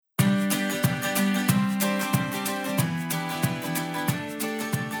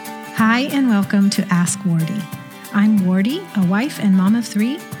Hi, and welcome to Ask Wardy. I'm Wardy, a wife and mom of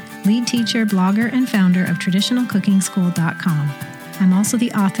 3, lead teacher, blogger, and founder of TraditionalCookingSchool.com. I'm also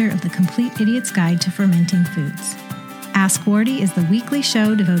the author of The Complete Idiot's Guide to Fermenting Foods. Ask Wardy is the weekly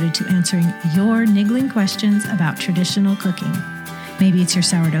show devoted to answering your niggling questions about traditional cooking. Maybe it's your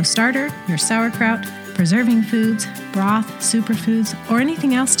sourdough starter, your sauerkraut, preserving foods, broth, superfoods, or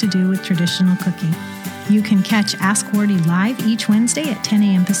anything else to do with traditional cooking. You can catch Ask Wardy live each Wednesday at 10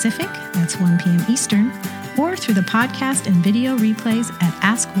 a.m. Pacific, that's 1 p.m. Eastern, or through the podcast and video replays at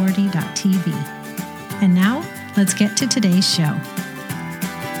askwardy.tv. And now, let's get to today's show.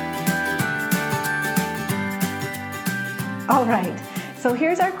 All right, so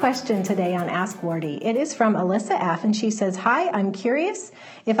here's our question today on Ask Wardy. It is from Alyssa F., and she says, "Hi, I'm curious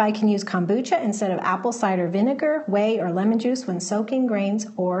if I can use kombucha instead of apple cider vinegar, whey, or lemon juice when soaking grains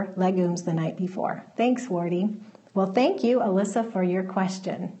or legumes the night before." Thanks, Wardy. Well, thank you, Alyssa, for your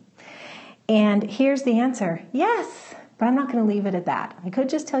question. And here's the answer. Yes, but I'm not going to leave it at that. I could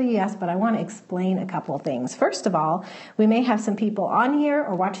just tell you yes, but I want to explain a couple of things. First of all, we may have some people on here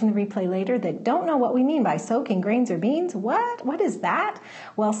or watching the replay later that don't know what we mean by soaking grains or beans. What is that?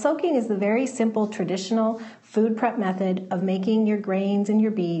 Well, soaking is the very simple traditional food prep method of making your grains and your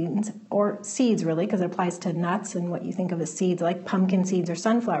beans, or seeds really, because it applies to nuts and what you think of as seeds, like pumpkin seeds or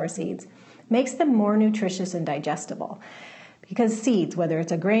sunflower seeds, makes them more nutritious and digestible. Because seeds, whether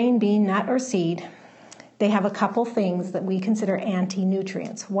it's a grain, bean, nut, or seed, they have a couple things that we consider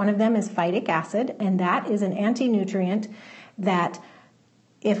anti-nutrients. One of them is phytic acid, and that is an anti-nutrient that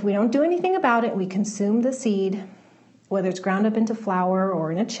if we don't do anything about it, we consume the seed, whether it's ground up into flour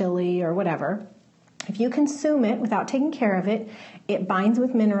or in a chili or whatever. If you consume it without taking care of it, it binds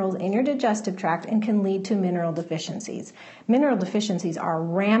with minerals in your digestive tract and can lead to mineral deficiencies. Mineral deficiencies are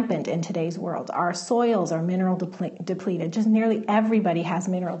rampant in today's world. Our soils are mineral depleted. Just nearly everybody has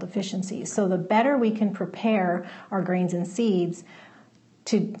mineral deficiencies. So the better we can prepare our grains and seeds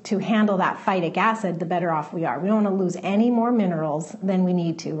to handle that phytic acid, the better off we are. We don't want to lose any more minerals than we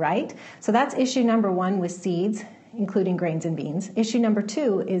need to, right? So that's issue number 1 with seeds, including grains and beans. Issue number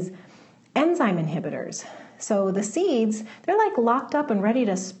 2 is enzyme inhibitors. So the seeds, they're like locked up and ready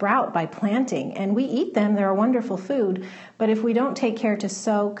to sprout by planting, and we eat them. They're a wonderful food, but if we don't take care to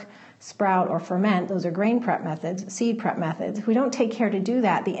soak, sprout, or ferment, those are grain prep methods, seed prep methods, if we don't take care to do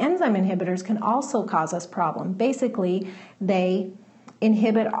that, the enzyme inhibitors can also cause us problems. Basically, they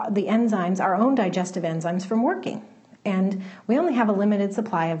inhibit the enzymes, our own digestive enzymes, from working, and we only have a limited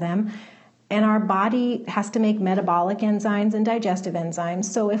supply of them. And our body has to make metabolic enzymes and digestive enzymes.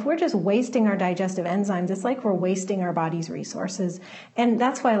 So if we're just wasting our digestive enzymes, it's like we're wasting our body's resources. And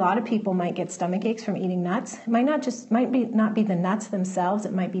that's why a lot of people might get stomach aches from eating nuts. It might not be the nuts themselves.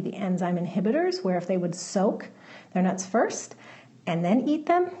 It might be the enzyme inhibitors, where if they would soak their nuts first and then eat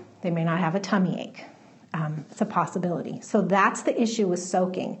them, they may not have a tummy ache. It's a possibility. So that's the issue with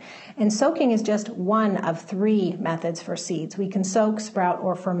soaking. And soaking is just one of 3 methods for seeds. We can soak, sprout,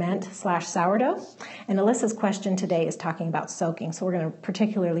 or ferment /sourdough. And Alyssa's question today is talking about soaking. So we're going to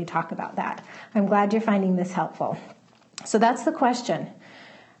particularly talk about that. I'm glad you're finding this helpful. So that's the question.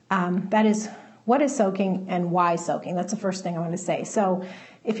 That is, what is soaking and why soaking? That's the first thing I want to say. So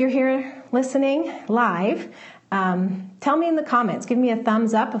if you're here listening live, tell me in the comments. Give me a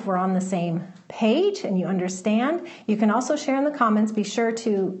thumbs up if we're on the same page and you understand. You can also share in the comments. Be sure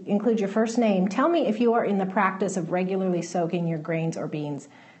to include your first name. Tell me if you are in the practice of regularly soaking your grains or beans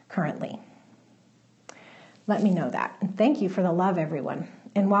currently. Let me know that. And thank you for the love, everyone.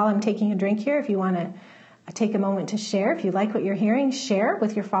 And while I'm taking a drink here, if you want to take a moment to share, if you like what you're hearing, share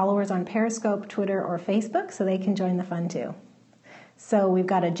with your followers on Periscope, Twitter, or Facebook so they can join the fun too. So we've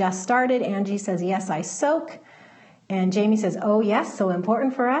got a just started. Angie says, yes, I soak. And Jamie says, oh, yes, so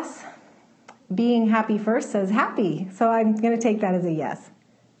important for us. Being happy first says happy. So I'm going to take that as a yes.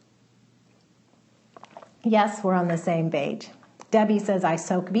 Yes, we're on the same page. Debbie says, I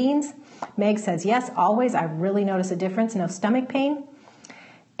soak beans. Meg says, yes, always. I really notice a difference. No stomach pain.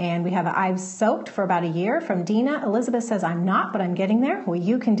 And we have a I've soaked for about a year from Dina. Elizabeth says, I'm not, but I'm getting there. Well,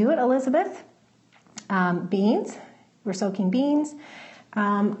 you can do it, Elizabeth. Beans. We're soaking beans.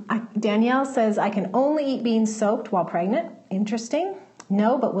 Danielle says, I can only eat beans soaked while pregnant. Interesting.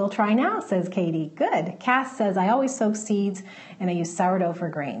 No, but we'll try now, says Katie. Good. Cass says, I always soak seeds and I use sourdough for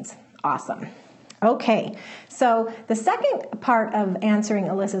grains. Awesome. Okay, so the second part of answering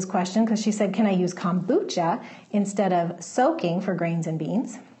Alyssa's question, because she said, can I use kombucha instead of soaking for grains and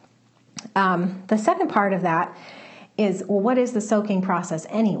beans? The second part of that is, well, what is the soaking process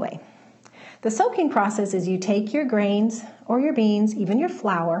anyway? The soaking process is you take your grains or your beans, even your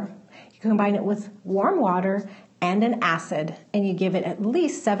flour, you combine it with warm water and an acid, and you give it at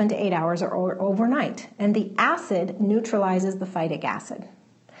least 7 to 8 hours or overnight. And the acid neutralizes the phytic acid.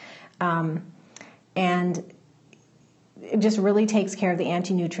 And it just really takes care of the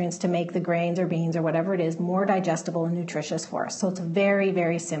anti-nutrients to make the grains or beans or whatever it is more digestible and nutritious for us. So it's very,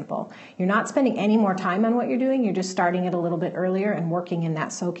 very simple. You're not spending any more time on what you're doing. You're just starting it a little bit earlier and working in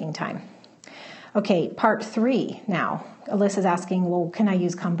that soaking time. Okay, part 3 now. Alyssa's asking, well, can I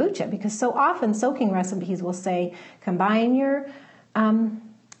use kombucha? Because so often soaking recipes will say, combine your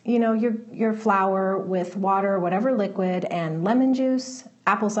flour with water, whatever liquid, and lemon juice,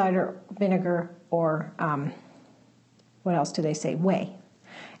 apple cider vinegar, or what else do they say? Whey.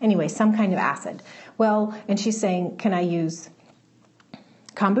 Anyway, some kind of acid. Well, and she's saying, can I use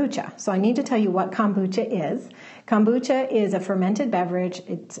kombucha? So I need to tell you what kombucha is. Kombucha is a fermented beverage.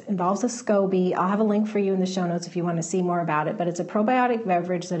 It involves a SCOBY. I'll have a link for you in the show notes if you want to see more about it. But it's a probiotic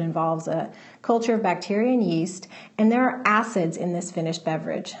beverage that involves a culture of bacteria and yeast. And there are acids in this finished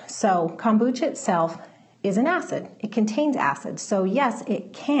beverage. So kombucha itself is an acid. It contains acids. So yes,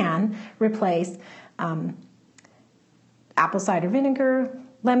 it can replace apple cider vinegar,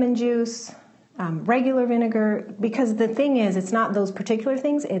 lemon juice, regular vinegar, because the thing is, it's not those particular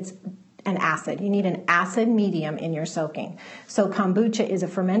things, it's an acid. You need an acid medium in your soaking. So kombucha is a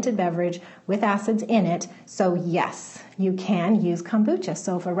fermented beverage with acids in it, so yes, you can use kombucha.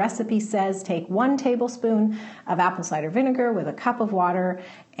 So if a recipe says take 1 tablespoon of apple cider vinegar with a cup of water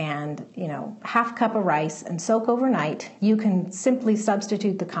and, half cup of rice and soak overnight, you can simply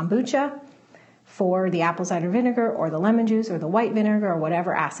substitute the kombucha for the apple cider vinegar or the lemon juice or the white vinegar or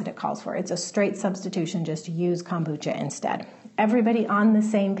whatever acid it calls for. It's a straight substitution, just use kombucha instead. Everybody on the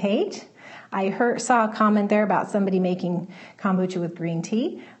same page? I saw a comment there about somebody making kombucha with green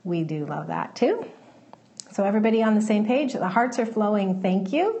tea. We do love that too. So everybody on the same page? The hearts are flowing,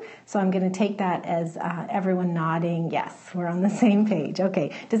 thank you. So I'm going to take that as everyone nodding, yes, we're on the same page.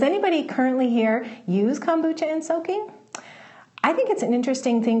 Okay, does anybody currently here use kombucha in soaking? I think it's an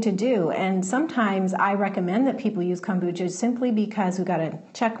interesting thing to do, and sometimes I recommend that people use kombucha simply because we got a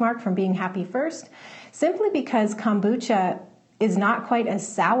check mark from being happy first, simply because kombucha is not quite as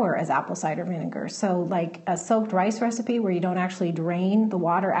sour as apple cider vinegar. So like a soaked rice recipe where you don't actually drain the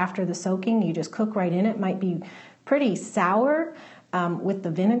water after the soaking, you just cook right in it, might be pretty sour with the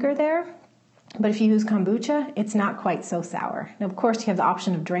vinegar there. But if you use kombucha, it's not quite so sour. Now, of course, you have the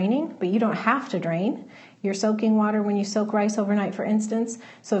option of draining, but you don't have to drain your soaking water when you soak rice overnight, for instance.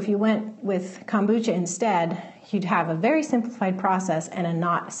 So if you went with kombucha instead, you'd have a very simplified process and a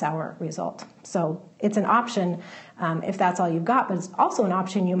not sour result. So it's an option if that's all you've got, but it's also an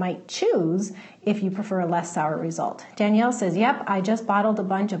option you might choose if you prefer a less sour result. Danielle says, yep, I just bottled a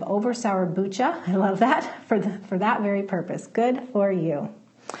bunch of over sour bucha. I love that for that very purpose. Good for you.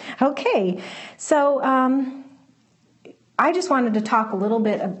 Okay, so I just wanted to talk a little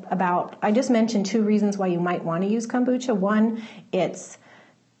bit about, I just mentioned 2 reasons why you might want to use kombucha. One, and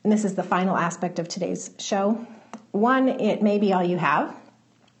this is the final aspect of today's show. 1, it may be all you have.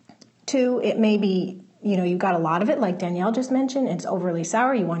 2, it may be, you've got a lot of it, like Danielle just mentioned, it's overly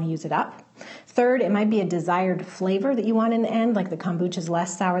sour, you want to use it up. 3rd, it might be a desired flavor that you want in the end, like the kombucha is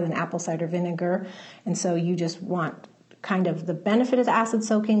less sour than apple cider vinegar, and so you just want kind of the benefit of the acid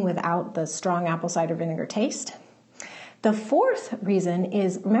soaking without the strong apple cider vinegar taste. The 4th reason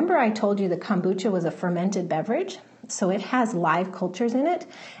is, remember I told you that kombucha was a fermented beverage, so it has live cultures in it,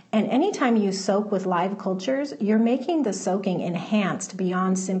 and anytime you soak with live cultures, you're making the soaking enhanced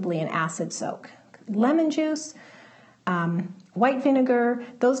beyond simply an acid soak. Lemon juice, white vinegar,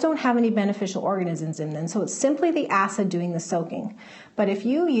 those don't have any beneficial organisms in them, so it's simply the acid doing the soaking. But if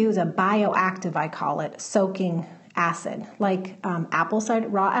you use a bioactive, I call it, soaking acid, like raw apple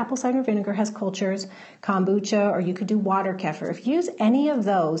cider vinegar has cultures, kombucha, or you could do water kefir. If you use any of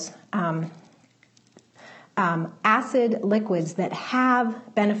those acid liquids that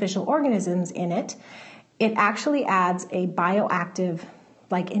have beneficial organisms in it, it actually adds a bioactive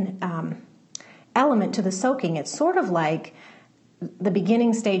element to the soaking. It's sort of like the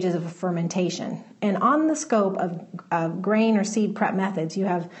beginning stages of a fermentation. And on the scope of grain or seed prep methods, you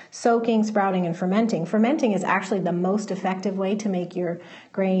have soaking, sprouting, and fermenting. Fermenting is actually the most effective way to make your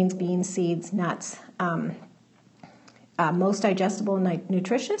grains, beans, seeds, nuts most digestible and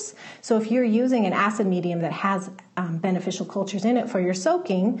nutritious. So if you're using an acid medium that has beneficial cultures in it for your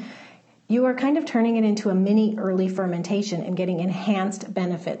soaking, you are kind of turning it into a mini early fermentation and getting enhanced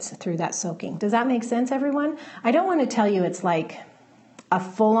benefits through that soaking. Does that make sense, everyone? I don't want to tell you it's like a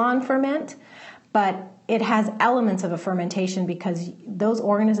full-on ferment, but it has elements of a fermentation because those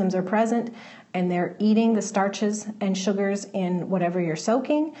organisms are present and they're eating the starches and sugars in whatever you're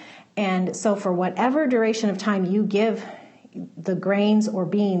soaking. And so for whatever duration of time you give the grains or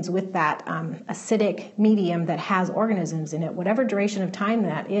beans with that acidic medium that has organisms in it, whatever duration of time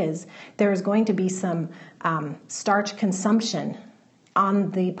that is, there is going to be some starch consumption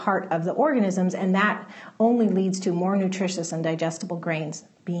on the part of the organisms, and that only leads to more nutritious and digestible grains,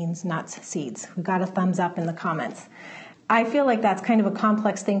 beans, nuts, seeds. We got a thumbs up in the comments. I feel like that's kind of a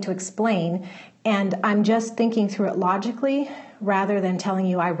complex thing to explain, and I'm just thinking through it logically rather than telling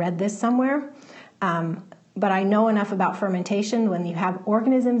you I read this somewhere. But I know enough about fermentation. When you have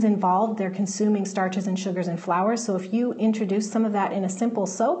organisms involved, they're consuming starches and sugars and flours. So if you introduce some of that in a simple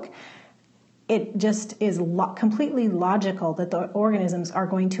soak, it just is completely logical that the organisms are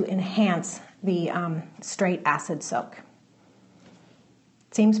going to enhance the straight acid soak.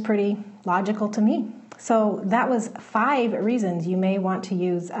 Seems pretty logical to me. So that was 5 reasons you may want to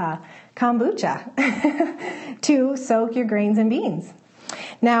use kombucha to soak your grains and beans.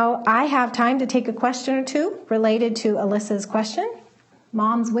 Now, I have time to take a question or two related to Alyssa's question.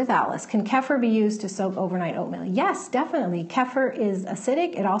 Moms with Alice, can kefir be used to soak overnight oatmeal? Yes, definitely. Kefir is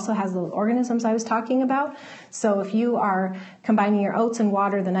acidic. It also has those organisms I was talking about. So if you are combining your oats and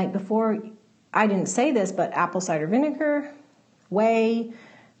water the night before, I didn't say this, but apple cider vinegar, whey,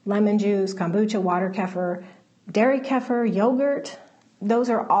 lemon juice, kombucha, water kefir, dairy kefir, yogurt, those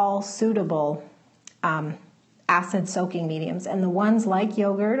are all suitable acid soaking mediums. And the ones like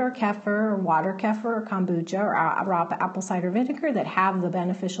yogurt or kefir or water kefir or kombucha or raw apple cider vinegar that have the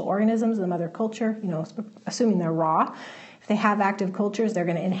beneficial organisms, the mother culture, assuming they're raw, if they have active cultures, they're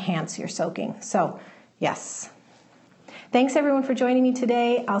going to enhance your soaking. So, yes. Thanks everyone for joining me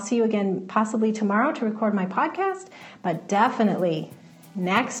today. I'll see you again possibly tomorrow to record my podcast, but definitely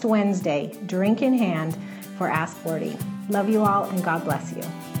next Wednesday, drink in hand for Ask Wardee. Love you all and God bless you.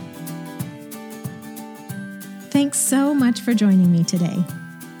 Thanks so much for joining me today.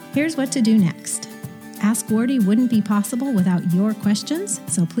 Here's what to do next. Ask Wardee wouldn't be possible without your questions,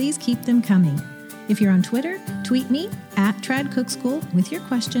 so please keep them coming. If you're on Twitter, tweet me @TradCookSchool with your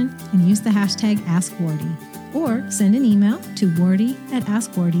question and use the hashtag AskWardee, or send an email to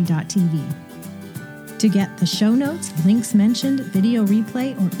wardee@askwardee.tv. To get the show notes, links mentioned, video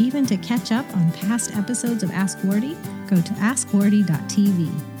replay, or even to catch up on past episodes of Ask Wardee, go to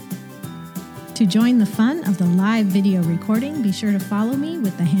askwardee.tv. To join the fun of the live video recording, be sure to follow me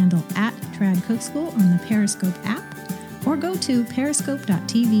with the handle @TradCookSchool on the Periscope app, or go to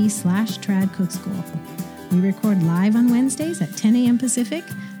periscope.tv/TradCookSchool. We record live on Wednesdays at 10 a.m. Pacific,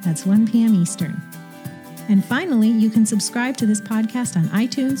 that's 1 p.m. Eastern. And finally, you can subscribe to this podcast on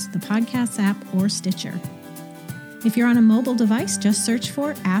iTunes, the Podcasts app, or Stitcher. If you're on a mobile device, just search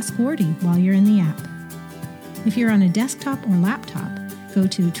for Ask Wardee while you're in the app. If you're on a desktop or laptop, go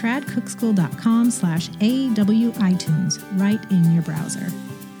to tradcookschool.com/awitunes right in your browser.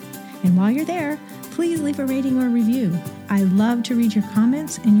 And while you're there, please leave a rating or review. I love to read your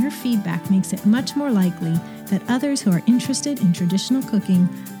comments, and your feedback makes it much more likely that others who are interested in traditional cooking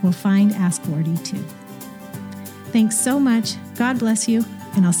will find Ask Wardee too. Thanks so much, God bless you,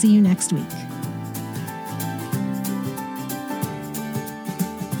 and I'll see you next week.